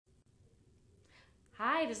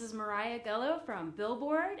Hi, this is Mariah Gullo from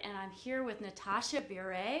Billboard, and I'm here with Natasha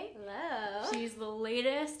Bure. Hello. She's the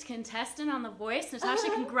latest contestant on The Voice. Natasha,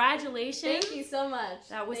 congratulations. Thank you so much.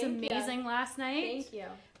 That was amazing last night. Thank you.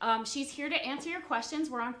 She's here to answer your questions.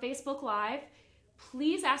 We're on Facebook Live.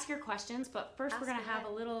 Please ask your questions, but first we're going to have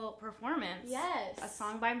a little performance. Yes. A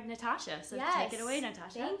song by Natasha. So take it away,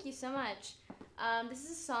 Natasha. Thank you so much. This is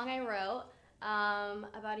a song I wrote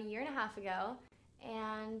about a year and a half ago,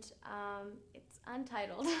 and it's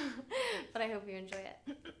untitled, but I hope you enjoy it.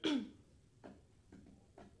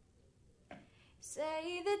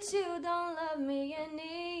 Say that you don't love me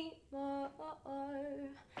anymore,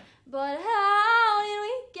 but how did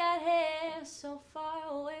we get here so far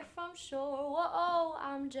away from shore? Whoa,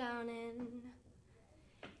 I'm drowning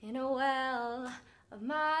in a well of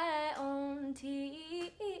my own tears.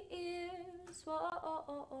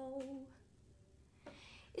 Whoa.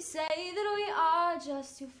 You say that we are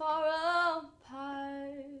just too far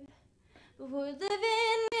apart, but we're living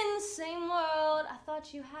in the same world. I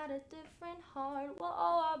thought you had a different heart.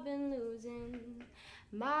 Whoa, I've been losing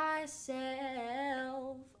myself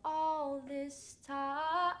all this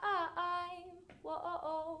time.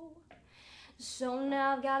 Whoa. So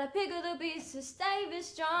now I've gotta pick up the pieces, stay be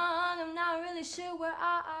strong. I'm not really sure where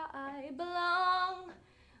I belong,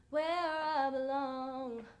 where I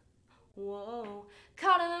belong. Whoa,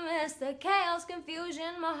 caught in the mess, the chaos,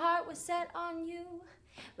 confusion. My heart was set on you,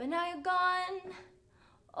 but now you're gone.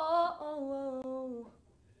 Oh.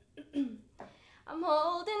 I'm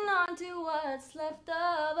holding on to what's left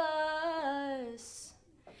of us.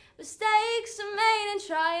 Mistakes are made and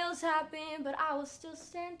trials happen, but I will still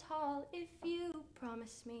stand tall if you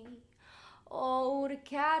promise me, oh, to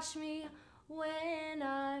catch me when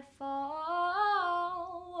I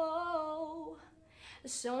fall. Whoa.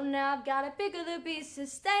 So now I've got to pick up the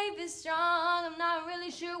pieces, stay be strong. I'm not really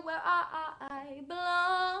sure where I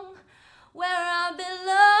belong, where I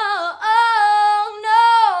belong.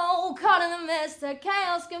 Oh, no, caught in the mess, the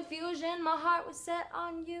chaos, confusion. My heart was set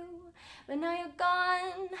on you, but now you're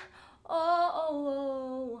gone.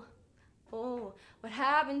 Oh, what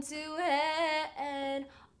happened to head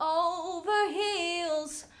over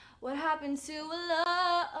heels? What happened to a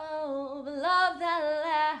love that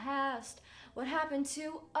lasts? What happened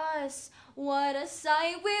to us? What a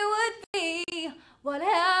sight we would be. What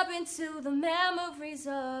happened to the memories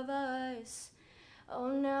of us? Oh,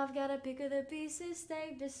 now I've got to pick up the pieces,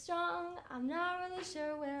 stay be strong. I'm not really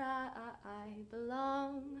sure where I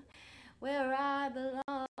belong, where I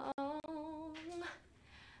belong.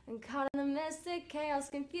 And caught in the mess, the chaos,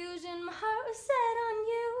 confusion. My heart was set on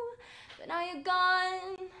you, but now you're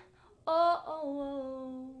gone.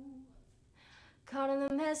 Oh. Caught in the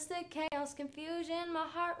mess, the chaos, confusion. My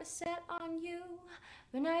heart was set on you,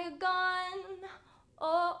 but now you're gone.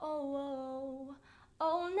 Oh,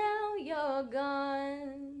 now you're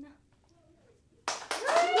gone.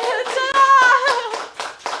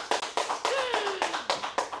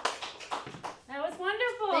 That was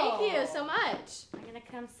wonderful. Thank you so much. I'm going to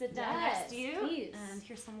come sit down next to you. Please. And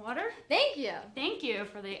here's some water. Thank you. Thank you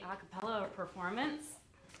for the a cappella performance.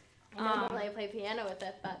 I know normally I play piano with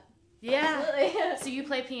it, but yeah. absolutely. So you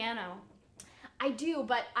play piano? I do,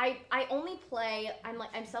 but I only play,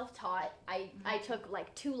 I'm self-taught. I took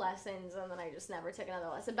like 2 lessons and then I just never took another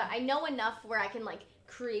lesson. But I know enough where I can like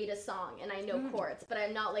create a song and I know chords, but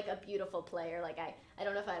I'm not like a beautiful player. Like I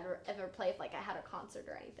don't know if I ever play if like I had a concert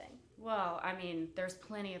or anything. Well, I mean, there's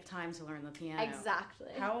plenty of time to learn the piano.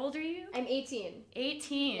 Exactly. How old are you? I'm 18.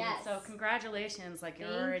 18. Yes. So congratulations, like you're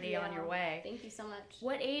Thank already you. on your way. Thank you so much.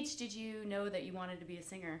 What age did you know that you wanted to be a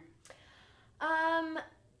singer? Oh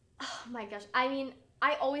my gosh. I mean,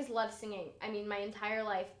 I always loved singing. I mean, my entire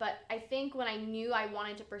life. But I think when I knew I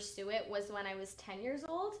wanted to pursue it was when I was 10 years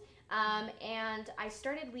old. And I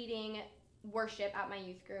started leading worship at my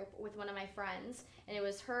youth group with one of my friends. And it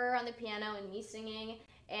was her on the piano and me singing.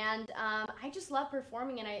 And I just loved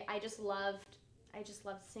performing, and I just loved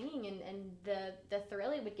singing and the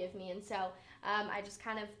thrill it would give me. And so I just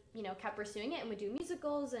kind of, kept pursuing it and would do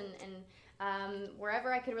musicals and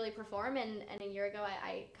wherever I could really perform. And a year ago,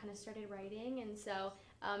 I kind of started writing. And so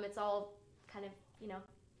it's all kind of,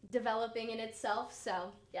 developing in itself.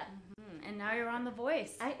 So, yeah. Mm-hmm. And now you're on The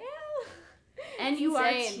Voice. I am. And you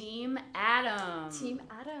are Team Adam. Team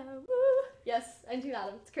Adam. Woo. Yes, I'm Team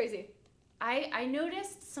Adam. It's crazy. I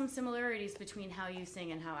noticed some similarities between how you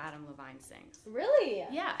sing and how Adam Levine sings. Really?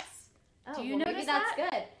 Yes. Oh, Do you well, notice maybe that's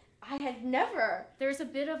good. I had never. There's a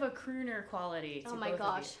bit of a crooner quality to Oh my both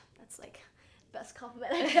gosh. of you. That's like best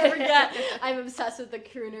compliment I could ever get. I'm obsessed with the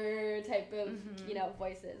crooner type of,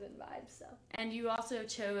 voices and vibes. So. And you also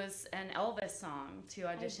chose an Elvis song to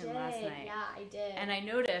audition last night. Yeah, I did. And I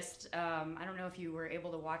noticed, I don't know if you were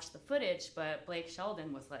able to watch the footage, but Blake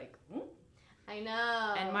Sheldon was like, ooh. I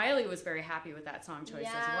know. And Miley was very happy with that song choice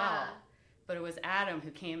as well. But it was Adam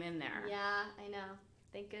who came in there. Yeah, I know.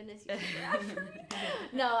 Thank goodness you did that.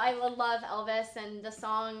 No, I love Elvis, and the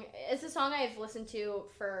song, it's a song I've listened to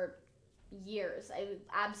for years. I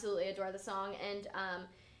absolutely adore the song, and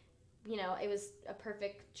it was a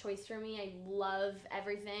perfect choice for me. I love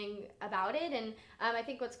everything about it, and I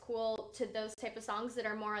think what's cool to those type of songs that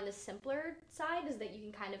are more on the simpler side is that you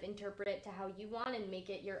can kind of interpret it to how you want and make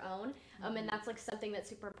it your own. And that's like something that's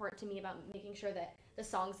super important to me about making sure that the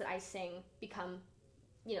songs that I sing become,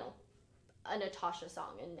 a Natasha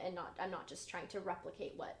song, and I'm not just trying to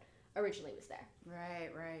replicate what originally was there. Right.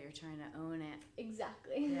 You're trying to own it.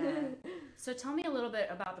 Exactly. Yeah. So tell me a little bit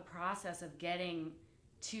about the process of getting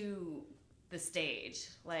to the stage.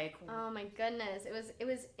 Like, oh my goodness, it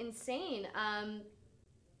was insane.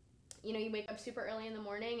 You wake up super early in the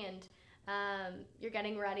morning, and you're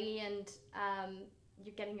getting ready, and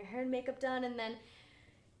you're getting your hair and makeup done, and then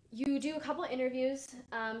you do a couple of interviews.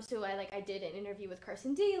 So I did an interview with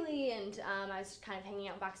Carson Daly, and I was kind of hanging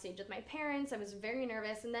out backstage with my parents. I was very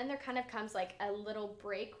nervous, and then there kind of comes like a little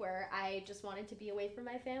break where I just wanted to be away from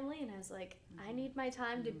my family, and I was like, I need my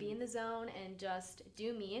time to be in the zone and just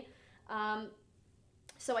do me.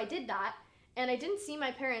 So I did that, and I didn't see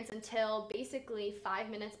my parents until basically 5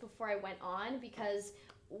 minutes before I went on, because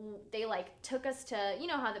they took us to,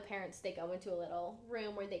 how the parents, they go into a little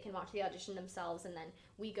room where they can watch the audition themselves, and then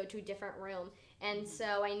we go to a different room. And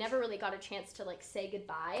so I never really got a chance to say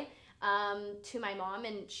goodbye to my mom,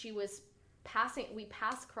 and she was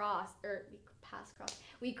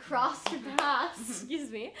we crossed paths, excuse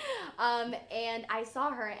me, and I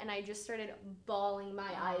saw her, and I just started bawling my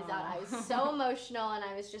eyes out. I was so emotional, and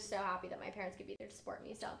I was just so happy that my parents could be there to support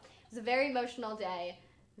me. So it was a very emotional day,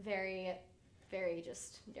 very, very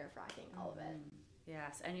just nerve-wracking, all of it.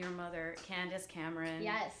 Yes, and your mother, Candace Cameron.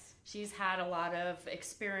 Yes. She's had a lot of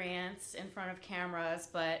experience in front of cameras,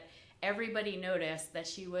 but everybody noticed that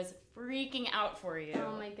she was freaking out for you.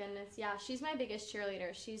 Oh my goodness, yeah. She's my biggest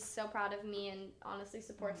cheerleader. She's so proud of me and honestly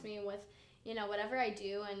supports me with, whatever I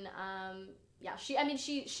do. And yeah, she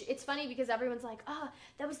it's funny because everyone's like,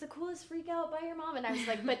 that was the coolest freak out by your mom. And I was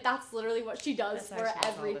like, but that's literally what she does for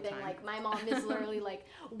everything. Like, my mom is literally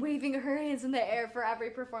waving her hands in the air for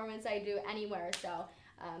every performance I do anywhere. So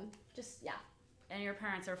yeah. And your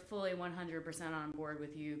parents are fully 100% on board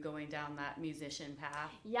with you going down that musician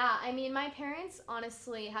path. Yeah, my parents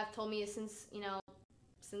honestly have told me since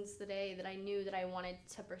the day that I knew that I wanted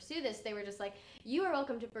to pursue this, they were just like, you are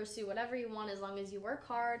welcome to pursue whatever you want as long as you work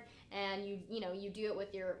hard and you do it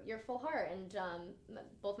with your full heart. And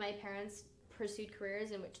both my parents pursued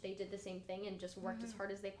careers in which they did the same thing and just worked as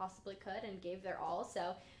hard as they possibly could and gave their all.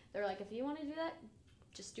 So they're like, if you want to do that,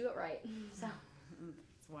 just do it right. So.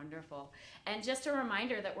 Wonderful. And just a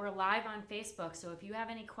reminder that we're live on Facebook, so if you have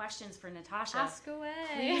any questions for Natasha, ask away.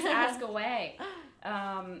 Please ask away.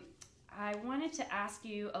 I wanted to ask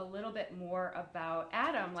you a little bit more about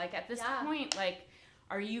Adam. At this point,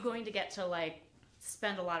 are you going to get to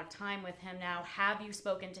spend a lot of time with him now? Have you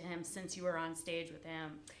spoken to him since you were on stage with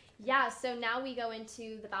him? Yeah, so now we go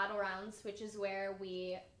into the battle rounds, which is where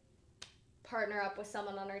we partner up with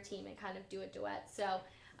someone on our team and kind of do a duet. So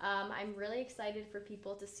I'm really excited for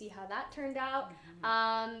people to see how that turned out.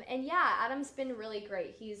 And yeah, Adam's been really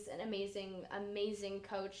great. He's an amazing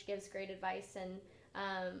coach, gives great advice, and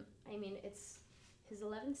it's his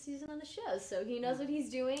 11th season on the show, so he knows what he's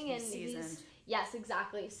doing, and yes,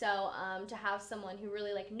 exactly. So to have someone who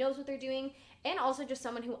really knows what they're doing, and also just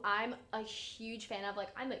someone who I'm a huge fan of.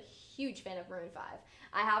 I'm a huge fan of Maroon 5.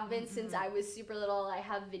 I have been since I was super little. I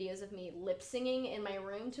have videos of me lip singing in my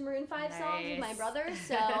room to Maroon 5 songs with my brother.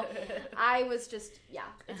 So I was just,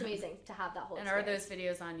 it's amazing to have that whole And experience. Are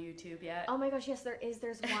those videos on YouTube yet? Oh my gosh, yes, there is.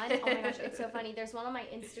 There's one. Oh my gosh, it's so funny. There's one on my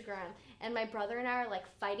Instagram, and my brother and I are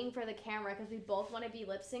fighting for the camera because we both want to be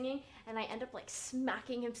lip singing, and I end up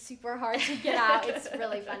smacking him super hard to get out. It's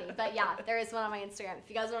really funny. But yeah, there is one on my Instagram if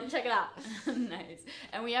you guys want to check it out. Nice.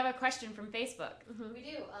 And we have a question from Facebook. We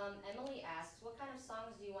do. Emily asks, what kind of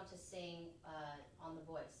songs do you want to sing on The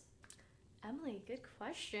Voice? Emily, good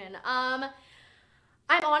question. I'm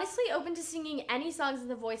honestly open to singing any songs in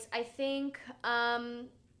The Voice. I think I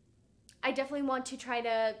definitely want to try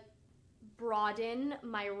to broaden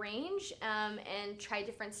my range and try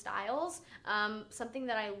different styles. Something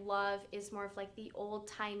that I love is more of the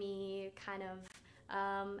old-timey kind of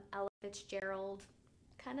Ella Fitzgerald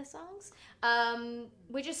kind of songs,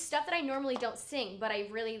 which is stuff that I normally don't sing, but I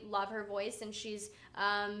really love her voice, and she's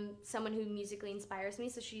someone who musically inspires me,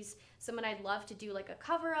 so she's someone I'd love to do like a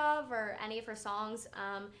cover of or any of her songs,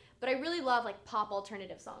 but I really love like pop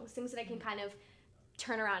alternative songs, things that I can kind of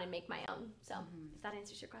turn around and make my own. So if that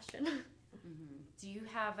answers your question. Do you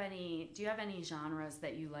have any genres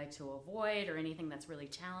that you like to avoid, or anything that's really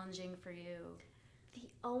challenging for you?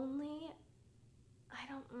 I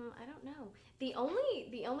don't know. The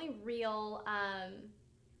only real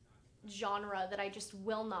genre that I just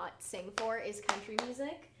will not sing for is country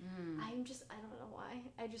music. I don't know why.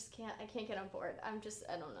 I can't get on board. I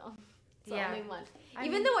don't know. It's the only one.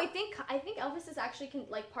 Even though I think Elvis is actually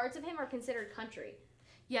like parts of him are considered country.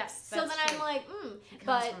 Yes. So then true. I'm like,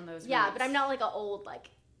 but from those yeah, roots. but I'm not like an old like.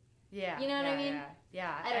 Yeah. You know what I mean?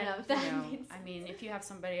 Yeah. I don't know if that means. I mean, if you have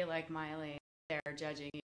somebody like Miley there judging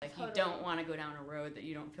you, like Totally. you don't want to go down a road that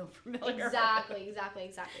you don't feel familiar Exactly.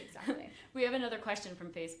 with. We have another question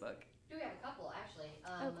from Facebook. We have a couple, actually.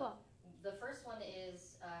 Cool. The first one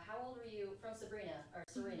is, how old were you, from Serena,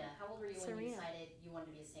 how old were you when you decided you wanted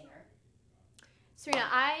to be a singer? Serena,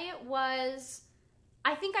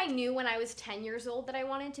 I think I knew when I was 10 years old that I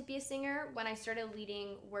wanted to be a singer when I started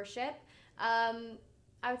leading worship. I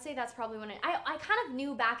would say that's probably when I kind of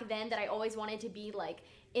knew back then that I always wanted to be like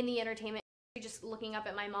in the entertainment industry. Just looking up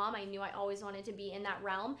at my mom, I knew I always wanted to be in that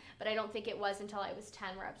realm, but I don't think it was until I was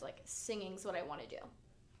 10 where I was like, singing's what I want to do.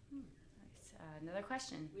 Nice. Another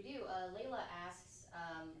question. We do. Layla asks,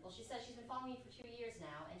 she says she's been following you for 2 years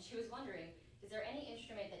now, and she was wondering, is there any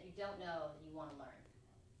instrument that you don't know that you want to learn?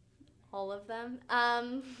 All of them.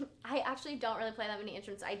 I actually don't really play that many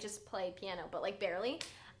instruments. I just play piano, but like barely.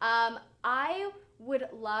 I would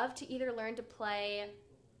love to either learn to play,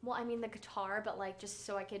 the guitar, but like just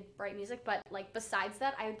so I could write music. But like besides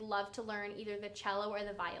that, I would love to learn either the cello or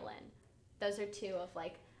the violin. Those are two of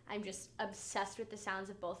like, I'm just obsessed with the sounds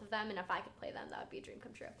of both of them, and if I could play them, that would be a dream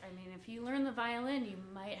come true. I mean, if you learn the violin, you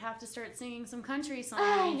might have to start singing some country songs.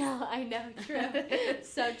 I know, true.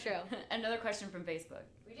 So true. Another question from Facebook.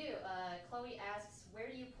 We do. Chloe asks, where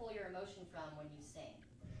do you pull your emotion from when you sing?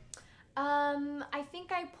 I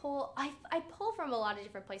think I pull from a lot of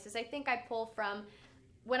different places. I think I pull from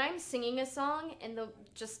when I'm singing a song and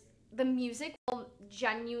the music will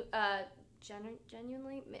genuinely,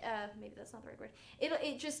 maybe that's not the right word.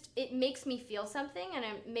 It makes me feel something, and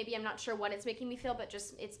I'm not sure what it's making me feel, but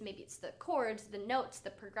just maybe it's the chords, the notes,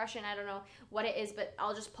 the progression. I don't know what it is, but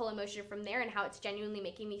I'll just pull emotion from there and how it's genuinely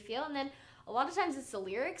making me feel. And then a lot of times it's the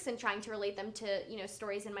lyrics and trying to relate them to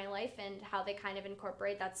stories in my life and how they kind of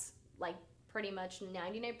incorporate. That's like pretty much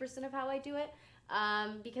 99% of how I do it.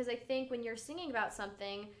 Because I think when you're singing about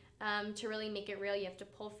something, to really make it real, you have to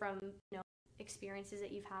pull from experiences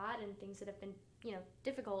that you've had and things that have been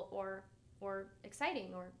difficult or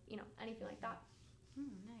exciting or anything like that.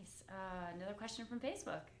 Nice. Another question from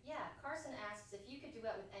Facebook. Yeah, Carson asks, if you could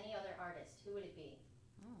duet with any other artist, who would it be?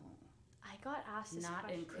 I got asked this Not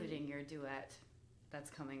question. including your duet that's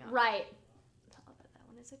coming up. Right. Oh, but that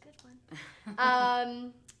one is a good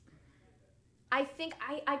one. I think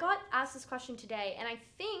I got asked this question today, and I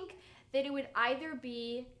think that it would either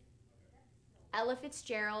be Ella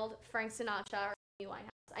Fitzgerald, Frank Sinatra, or Amy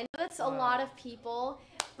Winehouse. I know that's a lot of people,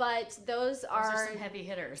 but those are some heavy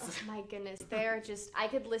hitters. Oh my goodness, they are just, I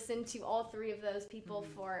could listen to all three of those people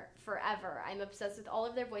for forever. I'm obsessed with all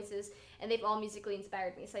of their voices, and they've all musically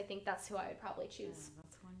inspired me, so I think that's who I would probably choose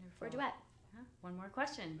that's wonderful. for a duet. One more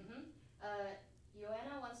question.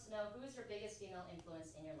 Joanna wants to know, who is your biggest female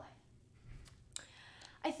influence in your life?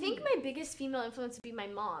 I think my biggest female influence would be my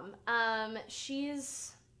mom.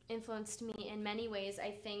 She's influenced me in many ways.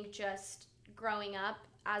 I think just growing up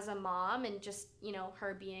as a mom and just,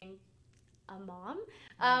 her being a mom,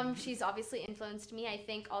 she's obviously influenced me. I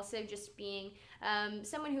think also just being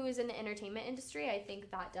someone who is in the entertainment industry, I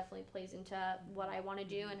think that definitely plays into what I want to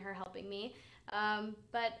do and her helping me.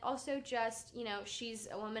 But also just, she's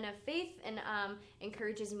a woman of faith and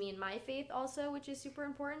encourages me in my faith also, which is super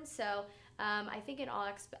important. So I think in all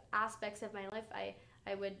aspects of my life,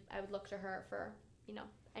 I would look to her for,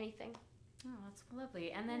 anything. Oh, that's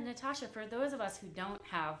lovely. And then Natasha, for those of us who don't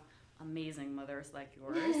have amazing mothers like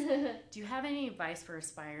yours, do you have any advice for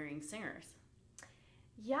aspiring singers?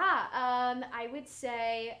 Yeah, I would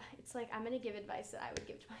say it's like I'm going to give advice that I would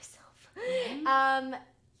give to myself.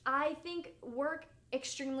 I think work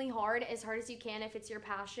extremely hard as you can if it's your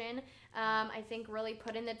passion. I think really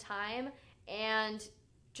put in the time and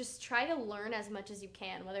just try to learn as much as you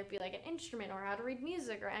can, whether it be like an instrument or how to read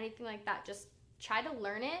music or anything like that. Just try to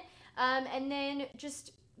learn it, and then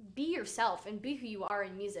just be yourself and be who you are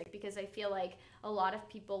in music, because I feel like a lot of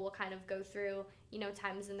people will kind of go through, you know,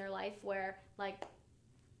 times in their life where like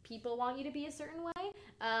people want you to be a certain way,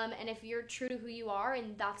 and if you're true to who you are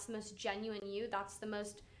and that's the most genuine you, that's the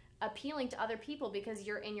most appealing to other people because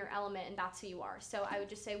you're in your element and that's who you are. So I would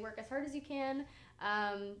just say work as hard as you can,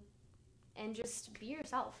 and just be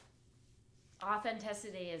yourself.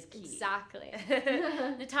 Authenticity is key. Exactly.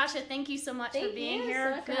 Natasha, thank you so much for being Thank you here.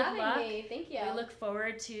 so much Good for having luck. me. Thank you. We look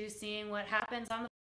forward to seeing what happens on the